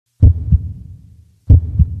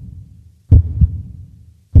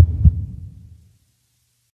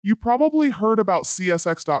You probably heard about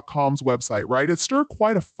CSX.com's website, right? It stirred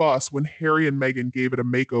quite a fuss when Harry and Meghan gave it a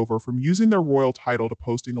makeover from using their royal title to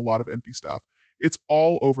posting a lot of empty stuff. It's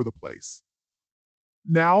all over the place.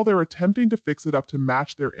 Now they're attempting to fix it up to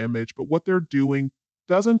match their image, but what they're doing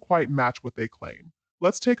doesn't quite match what they claim.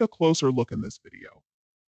 Let's take a closer look in this video.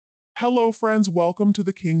 Hello friends, welcome to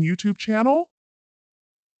the King YouTube channel.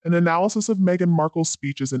 An analysis of Meghan Markle's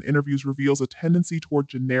speeches and interviews reveals a tendency toward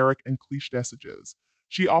generic and cliché messages.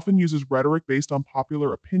 She often uses rhetoric based on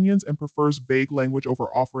popular opinions and prefers vague language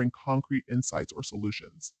over offering concrete insights or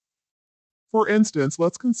solutions. For instance,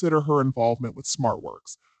 let's consider her involvement with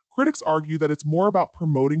SmartWorks. Critics argue that it's more about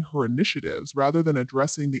promoting her initiatives rather than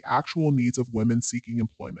addressing the actual needs of women seeking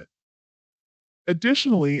employment.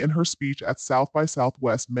 Additionally, in her speech at South by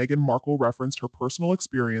Southwest, Meghan Markle referenced her personal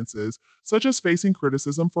experiences, such as facing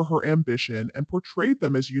criticism for her ambition, and portrayed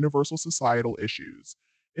them as universal societal issues.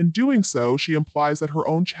 In doing so, she implies that her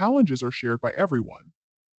own challenges are shared by everyone.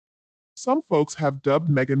 Some folks have dubbed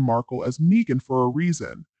Meghan Markle as Meghan for a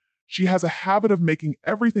reason. She has a habit of making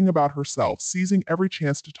everything about herself, seizing every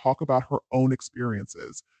chance to talk about her own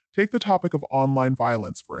experiences. Take the topic of online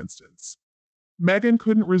violence, for instance. Meghan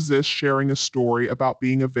couldn't resist sharing a story about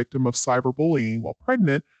being a victim of cyberbullying while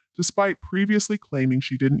pregnant, despite previously claiming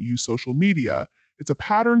she didn't use social media. It's a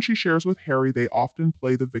pattern she shares with Harry. They often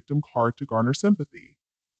play the victim card to garner sympathy.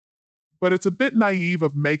 But it's a bit naive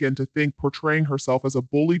of Meghan to think portraying herself as a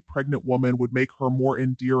bullied pregnant woman would make her more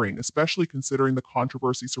endearing, especially considering the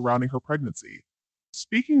controversy surrounding her pregnancy.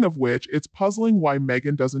 Speaking of which, it's puzzling why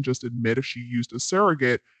Meghan doesn't just admit if she used a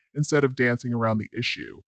surrogate instead of dancing around the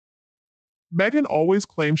issue. Meghan always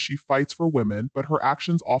claims she fights for women, but her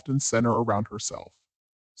actions often center around herself.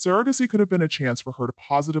 Surrogacy could have been a chance for her to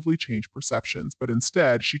positively change perceptions, but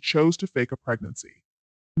instead, she chose to fake a pregnancy.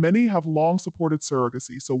 Many have long supported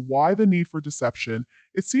surrogacy, so why the need for deception?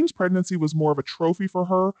 It seems pregnancy was more of a trophy for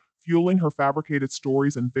her, fueling her fabricated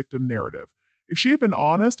stories and victim narrative. If she had been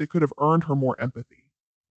honest, it could have earned her more empathy.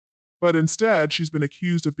 But instead, she's been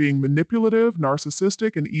accused of being manipulative,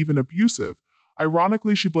 narcissistic, and even abusive.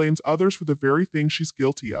 Ironically, she blames others for the very things she's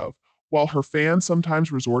guilty of, while her fans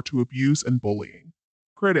sometimes resort to abuse and bullying.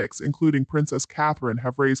 Critics, including Princess Catherine,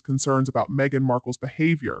 have raised concerns about Meghan Markle's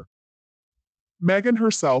behavior. Meghan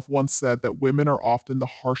herself once said that women are often the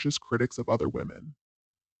harshest critics of other women.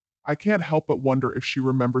 I can't help but wonder if she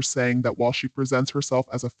remembers saying that while she presents herself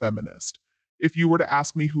as a feminist. If you were to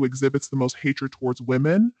ask me who exhibits the most hatred towards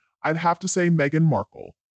women, I'd have to say Meghan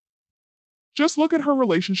Markle. Just look at her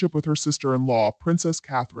relationship with her sister-in-law, Princess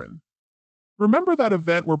Catherine. Remember that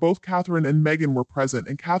event where both Catherine and Meghan were present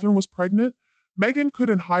and Catherine was pregnant? Meghan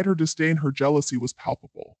couldn't hide her disdain, her jealousy was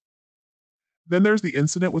palpable. Then there's the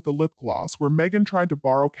incident with the lip gloss, where Meghan tried to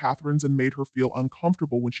borrow Catherine's and made her feel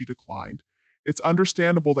uncomfortable when she declined. It's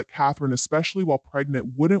understandable that Catherine, especially while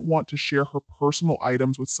pregnant, wouldn't want to share her personal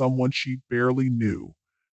items with someone she barely knew.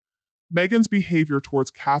 Meghan's behavior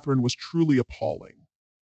towards Catherine was truly appalling.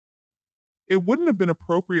 It wouldn't have been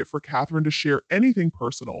appropriate for Catherine to share anything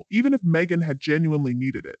personal, even if Meghan had genuinely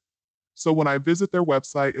needed it. So when I visit their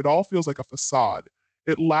website, it all feels like a facade.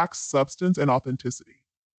 It lacks substance and authenticity.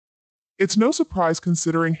 It's no surprise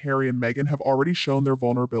considering Harry and Meghan have already shown their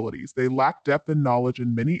vulnerabilities. They lack depth and knowledge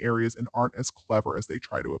in many areas and aren't as clever as they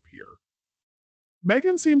try to appear.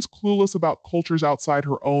 Meghan seems clueless about cultures outside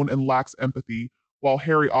her own and lacks empathy, while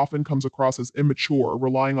Harry often comes across as immature,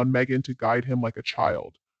 relying on Meghan to guide him like a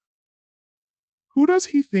child. Who does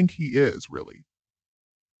he think he is, really?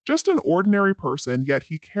 Just an ordinary person, yet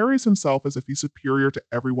he carries himself as if he's superior to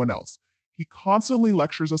everyone else. He constantly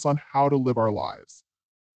lectures us on how to live our lives.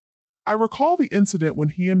 I recall the incident when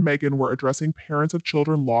he and Meghan were addressing parents of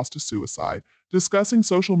children lost to suicide, discussing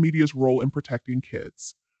social media's role in protecting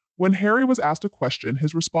kids. When Harry was asked a question,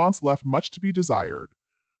 his response left much to be desired.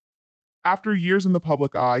 After years in the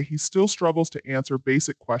public eye, he still struggles to answer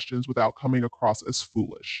basic questions without coming across as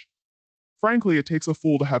foolish. Frankly, it takes a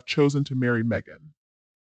fool to have chosen to marry Meghan.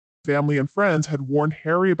 Family and friends had warned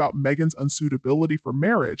Harry about Meghan's unsuitability for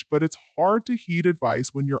marriage, but it's hard to heed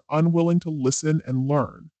advice when you're unwilling to listen and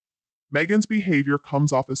learn. Meghan's behavior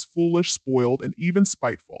comes off as foolish, spoiled, and even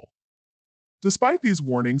spiteful. Despite these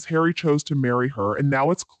warnings, Harry chose to marry her, and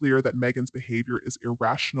now it's clear that Meghan's behavior is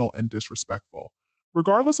irrational and disrespectful.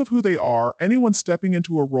 Regardless of who they are, anyone stepping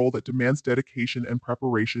into a role that demands dedication and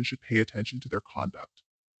preparation should pay attention to their conduct.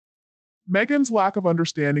 Meghan's lack of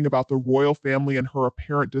understanding about the royal family and her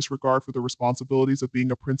apparent disregard for the responsibilities of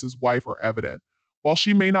being a prince's wife are evident. While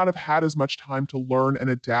she may not have had as much time to learn and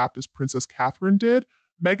adapt as Princess Catherine did,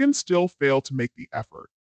 Meghan still failed to make the effort.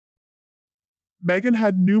 Meghan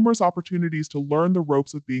had numerous opportunities to learn the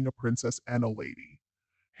ropes of being a princess and a lady.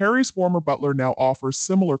 Harry's former butler now offers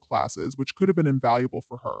similar classes, which could have been invaluable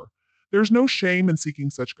for her. There's no shame in seeking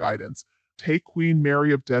such guidance. Take Queen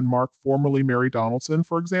Mary of Denmark, formerly Mary Donaldson,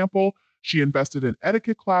 for example. She invested in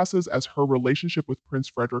etiquette classes as her relationship with Prince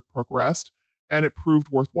Frederick progressed, and it proved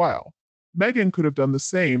worthwhile. Meghan could have done the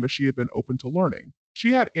same if she had been open to learning.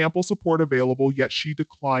 She had ample support available, yet she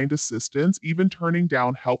declined assistance, even turning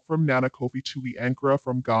down help from Nana Kofi Tui-Ankara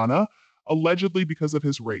from Ghana, allegedly because of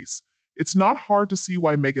his race. It's not hard to see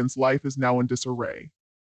why Meghan's life is now in disarray.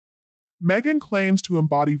 Meghan claims to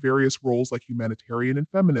embody various roles like humanitarian and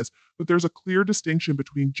feminist, but there's a clear distinction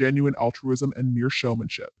between genuine altruism and mere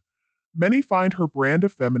showmanship. Many find her brand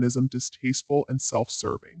of feminism distasteful and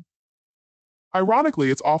self-serving.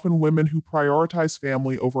 Ironically, it's often women who prioritize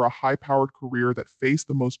family over a high-powered career that face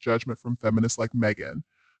the most judgment from feminists like Meghan.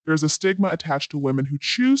 There's a stigma attached to women who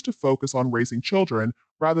choose to focus on raising children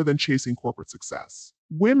rather than chasing corporate success.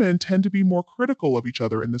 Women tend to be more critical of each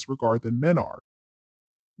other in this regard than men are.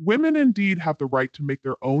 Women indeed have the right to make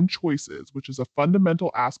their own choices, which is a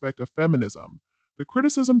fundamental aspect of feminism. The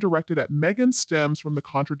criticism directed at Meghan stems from the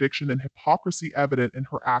contradiction and hypocrisy evident in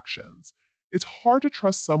her actions. It's hard to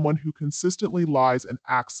trust someone who consistently lies and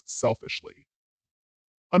acts selfishly.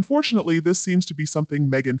 Unfortunately, this seems to be something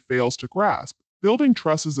Meghan fails to grasp. Building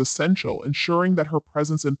trust is essential, ensuring that her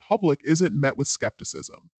presence in public isn't met with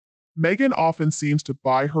skepticism. Meghan often seems to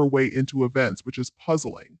buy her way into events, which is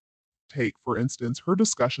puzzling. Take, for instance, her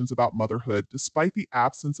discussions about motherhood despite the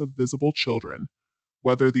absence of visible children.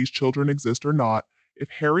 Whether these children exist or not, if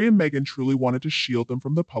Harry and Meghan truly wanted to shield them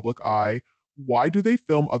from the public eye, why do they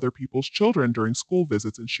film other people's children during school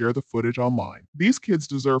visits and share the footage online? These kids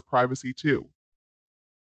deserve privacy too.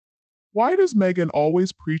 Why does Meghan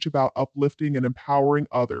always preach about uplifting and empowering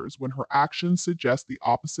others when her actions suggest the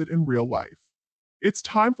opposite in real life? It's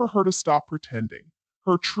time for her to stop pretending.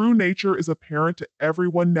 Her true nature is apparent to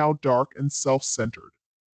everyone now, dark and self-centered.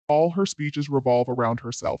 All her speeches revolve around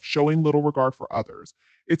herself, showing little regard for others.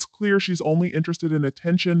 It's clear she's only interested in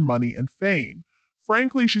attention, money, and fame.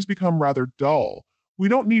 Frankly, she's become rather dull. We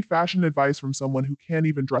don't need fashion advice from someone who can't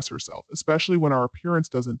even dress herself, especially when our appearance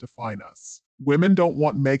doesn't define us. Women don't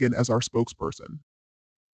want Meghan as our spokesperson.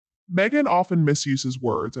 Meghan often misuses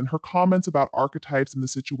words, and her comments about archetypes and the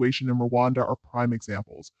situation in Rwanda are prime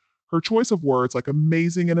examples. Her choice of words like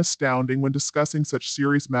amazing and astounding when discussing such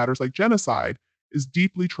serious matters like genocide is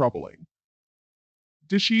deeply troubling.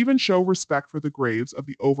 Did she even show respect for the graves of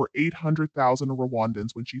the over 800,000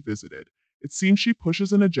 Rwandans when she visited? It seems she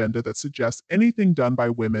pushes an agenda that suggests anything done by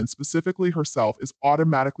women, specifically herself, is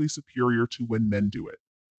automatically superior to when men do it.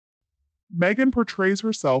 Meghan portrays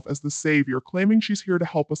herself as the savior, claiming she's here to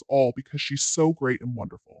help us all because she's so great and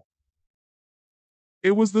wonderful.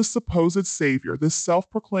 It was this supposed savior, this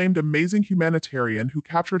self-proclaimed amazing humanitarian, who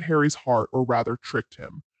captured Harry's heart, or rather tricked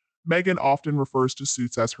him. Meghan often refers to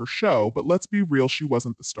Suits as her show, but let's be real, she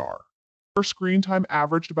wasn't the star. Her screen time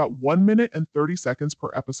averaged about 1 minute and 30 seconds per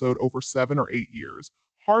episode over 7 or 8 years,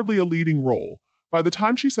 hardly a leading role. By the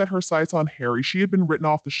time she set her sights on Harry, she had been written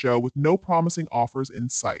off the show with no promising offers in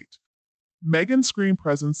sight. Meghan's screen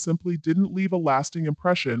presence simply didn't leave a lasting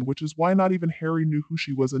impression, which is why not even Harry knew who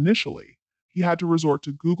she was initially. He had to resort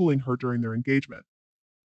to Googling her during their engagement.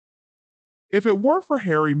 If it weren't for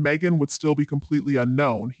Harry, Meghan would still be completely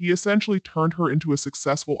unknown. He essentially turned her into a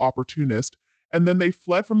successful opportunist, and then they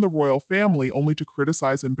fled from the royal family only to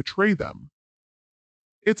criticize and betray them.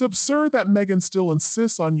 It's absurd that Meghan still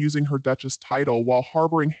insists on using her Duchess title while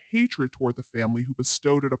harboring hatred toward the family who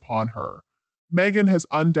bestowed it upon her. Meghan has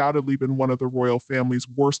undoubtedly been one of the royal family's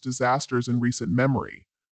worst disasters in recent memory.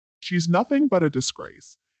 She's nothing but a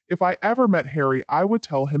disgrace. If I ever met Harry, I would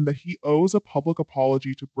tell him that he owes a public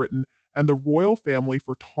apology to Britain and the royal family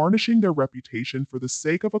for tarnishing their reputation for the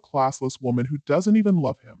sake of a classless woman who doesn't even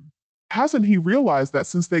love him. Hasn't he realized that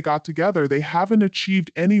since they got together, they haven't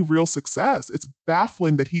achieved any real success? It's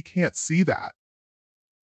baffling that he can't see that.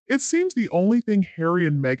 It seems the only thing Harry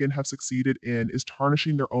and Meghan have succeeded in is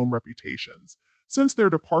tarnishing their own reputations. Since their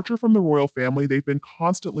departure from the royal family, they've been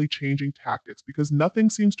constantly changing tactics because nothing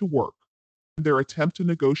seems to work. Their attempt to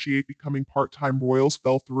negotiate becoming part-time royals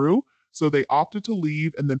fell through, so they opted to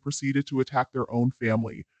leave and then proceeded to attack their own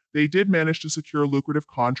family. They did manage to secure lucrative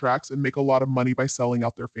contracts and make a lot of money by selling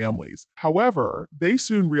out their families. However, they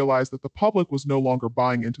soon realized that the public was no longer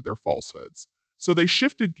buying into their falsehoods. So they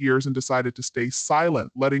shifted gears and decided to stay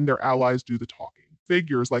silent, letting their allies do the talking.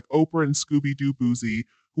 Figures like Oprah and Scooby-Doo Boozy,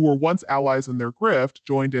 who were once allies in their grift,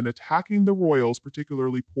 joined in attacking the royals,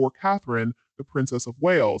 particularly poor Catherine, the Princess of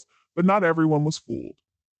Wales, but not everyone was fooled.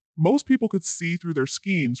 Most people could see through their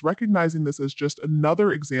schemes, recognizing this as just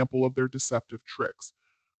another example of their deceptive tricks.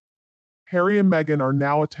 Harry and Meghan are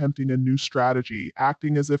now attempting a new strategy,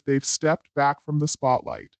 acting as if they've stepped back from the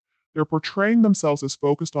spotlight. They're portraying themselves as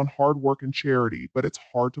focused on hard work and charity, but it's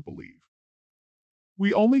hard to believe.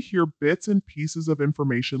 We only hear bits and pieces of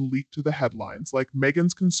information leaked to the headlines, like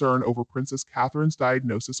Meghan's concern over Princess Catherine's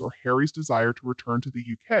diagnosis or Harry's desire to return to the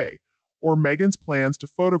UK, or Meghan's plans to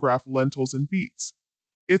photograph lentils and beets.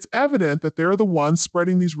 It's evident that they're the ones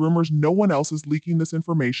spreading these rumors. No one else is leaking this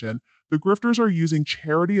information. The grifters are using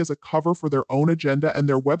charity as a cover for their own agenda, and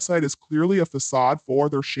their website is clearly a facade for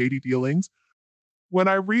their shady dealings. When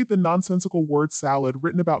I read the nonsensical word salad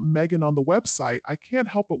written about Meghan on the website, I can't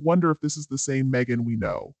help but wonder if this is the same Meghan we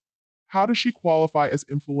know. How does she qualify as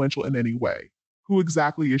influential in any way? Who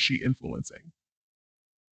exactly is she influencing?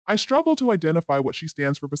 I struggle to identify what she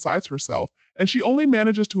stands for besides herself, and she only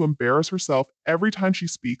manages to embarrass herself every time she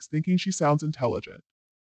speaks, thinking she sounds intelligent.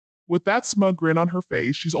 With that smug grin on her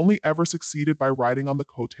face, she's only ever succeeded by riding on the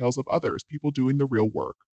coattails of others, people doing the real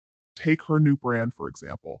work. Take her new brand, for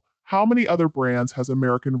example. How many other brands has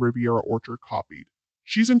American Riviera Orchard copied?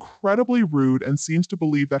 She's incredibly rude and seems to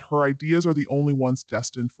believe that her ideas are the only ones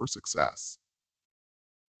destined for success.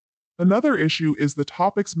 Another issue is the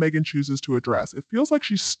topics Meghan chooses to address. It feels like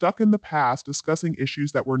she's stuck in the past discussing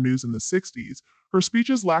issues that were news in the 60s. Her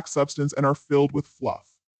speeches lack substance and are filled with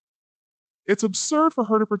fluff. It's absurd for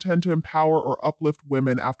her to pretend to empower or uplift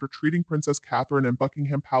women after treating Princess Catherine and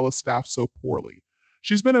Buckingham Palace staff so poorly.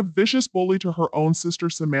 She's been a vicious bully to her own sister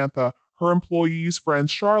Samantha, her employees, friends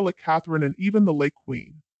Charlotte, Catherine, and even the late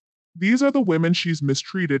Queen. These are the women she's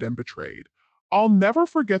mistreated and betrayed. I'll never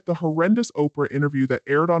forget the horrendous Oprah interview that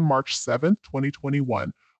aired on March 7,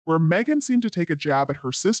 2021, where Meghan seemed to take a jab at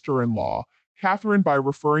her sister-in-law, Catherine, by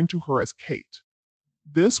referring to her as Kate.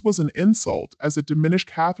 This was an insult, as it diminished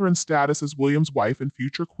Catherine's status as William's wife and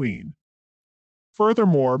future queen.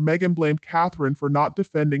 Furthermore, Meghan blamed Catherine for not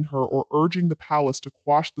defending her or urging the palace to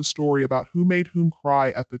quash the story about who made whom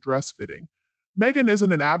cry at the dress fitting. Meghan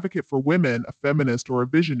isn't an advocate for women, a feminist, or a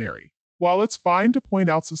visionary. While it's fine to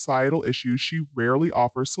point out societal issues, she rarely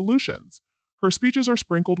offers solutions. Her speeches are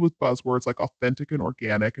sprinkled with buzzwords like authentic and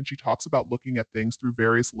organic, and she talks about looking at things through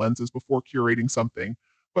various lenses before curating something,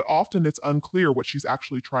 but often it's unclear what she's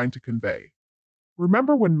actually trying to convey.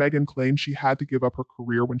 Remember when Meghan claimed she had to give up her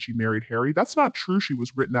career when she married Harry? That's not true. She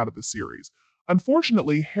was written out of the series.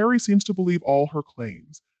 Unfortunately, Harry seems to believe all her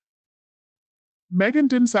claims. Meghan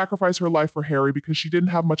didn't sacrifice her life for Harry because she didn't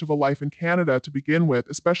have much of a life in Canada to begin with,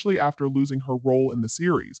 especially after losing her role in the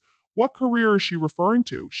series. What career is she referring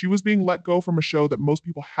to? She was being let go from a show that most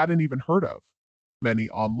people hadn't even heard of. Many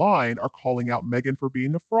online are calling out Meghan for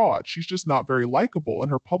being a fraud. She's just not very likable,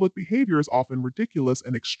 and her public behavior is often ridiculous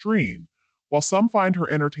and extreme. While some find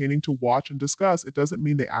her entertaining to watch and discuss, it doesn't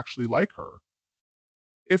mean they actually like her.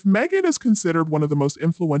 If Meghan is considered one of the most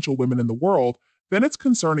influential women in the world, then it's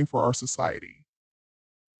concerning for our society.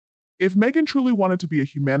 If Meghan truly wanted to be a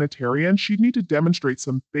humanitarian, she'd need to demonstrate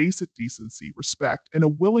some basic decency, respect, and a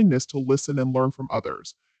willingness to listen and learn from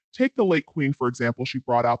others. Take the late Queen, for example. She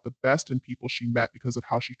brought out the best in people she met because of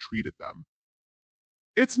how she treated them.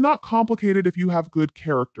 It's not complicated if you have good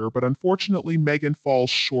character, but unfortunately, Meghan falls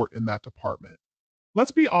short in that department.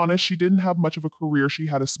 Let's be honest, she didn't have much of a career. She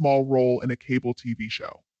had a small role in a cable TV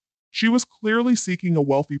show. She was clearly seeking a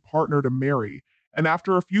wealthy partner to marry, and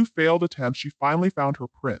after a few failed attempts, she finally found her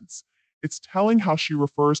prince. It's telling how she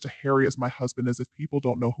refers to Harry as my husband as if people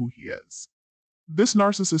don't know who he is. This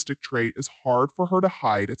narcissistic trait is hard for her to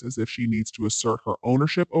hide. It's as if she needs to assert her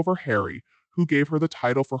ownership over Harry, who gave her the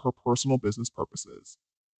title for her personal business purposes.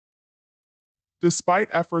 Despite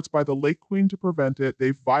efforts by the late Queen to prevent it,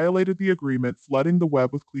 they've violated the agreement, flooding the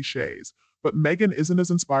web with cliches. But Meghan isn't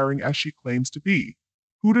as inspiring as she claims to be.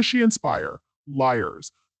 Who does she inspire?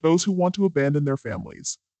 Liars, those who want to abandon their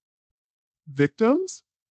families. Victims?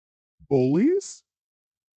 Bullies?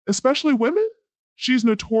 Especially women? She's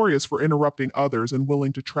notorious for interrupting others and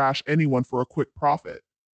willing to trash anyone for a quick profit.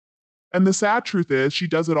 And the sad truth is, she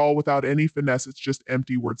does it all without any finesse. It's just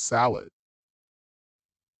empty word salad.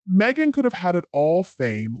 Meghan could have had it all: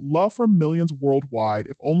 fame, love from millions worldwide,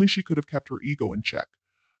 if only she could have kept her ego in check.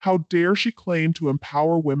 How dare she claim to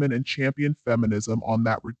empower women and champion feminism on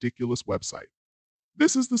that ridiculous website?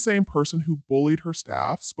 This is the same person who bullied her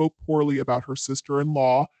staff, spoke poorly about her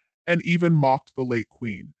sister-in-law, and even mocked the late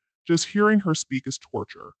Queen. Just hearing her speak is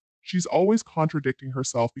torture. She's always contradicting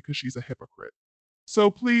herself because she's a hypocrite.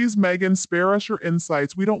 So please, Meghan, spare us your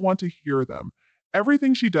insights. We don't want to hear them.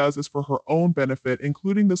 Everything she does is for her own benefit,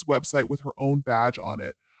 including this website with her own badge on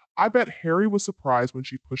it. I bet Harry was surprised when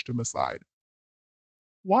she pushed him aside.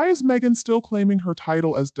 Why is Meghan still claiming her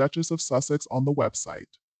title as Duchess of Sussex on the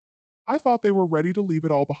website? I thought they were ready to leave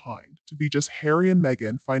it all behind, to be just Harry and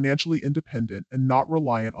Meghan, financially independent and not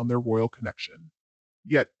reliant on their royal connection.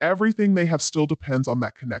 Yet everything they have still depends on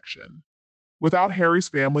that connection. Without Harry's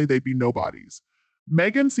family, they'd be nobodies.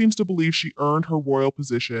 Meghan seems to believe she earned her royal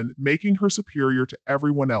position, making her superior to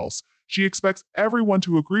everyone else. She expects everyone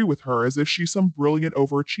to agree with her as if she's some brilliant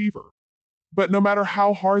overachiever. But no matter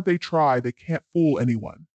how hard they try, they can't fool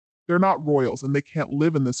anyone. They're not royals and they can't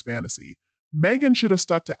live in this fantasy. Meghan should have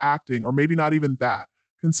stuck to acting, or maybe not even that,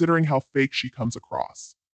 considering how fake she comes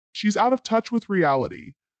across. She's out of touch with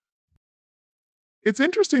reality. It's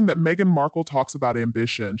interesting that Meghan Markle talks about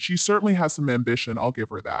ambition. She certainly has some ambition, I'll give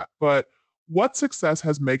her that. But what success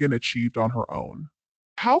has Meghan achieved on her own?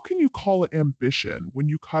 How can you call it ambition when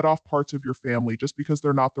you cut off parts of your family just because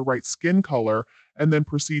they're not the right skin color and then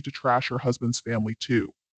proceed to trash your husband's family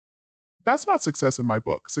too? That's not success in my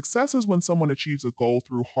book. Success is when someone achieves a goal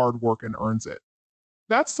through hard work and earns it.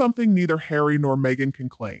 That's something neither Harry nor Meghan can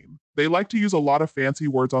claim. They like to use a lot of fancy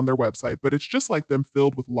words on their website, but it's just like them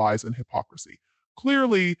filled with lies and hypocrisy.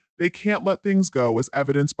 Clearly, they can't let things go, as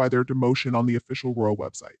evidenced by their demotion on the official royal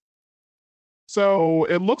website. So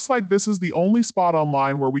it looks like this is the only spot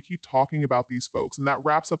online where we keep talking about these folks, and that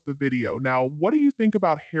wraps up the video. Now, what do you think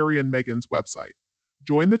about Harry and Meghan's website?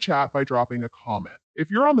 Join the chat by dropping a comment. If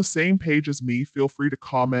you're on the same page as me, feel free to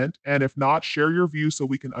comment, and if not, share your views so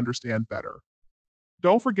we can understand better.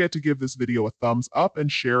 Don't forget to give this video a thumbs up and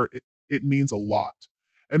share it. It means a lot.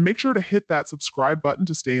 And make sure to hit that subscribe button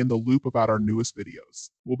to stay in the loop about our newest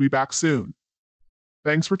videos. We'll be back soon.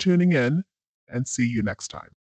 Thanks for tuning in, and see you next time.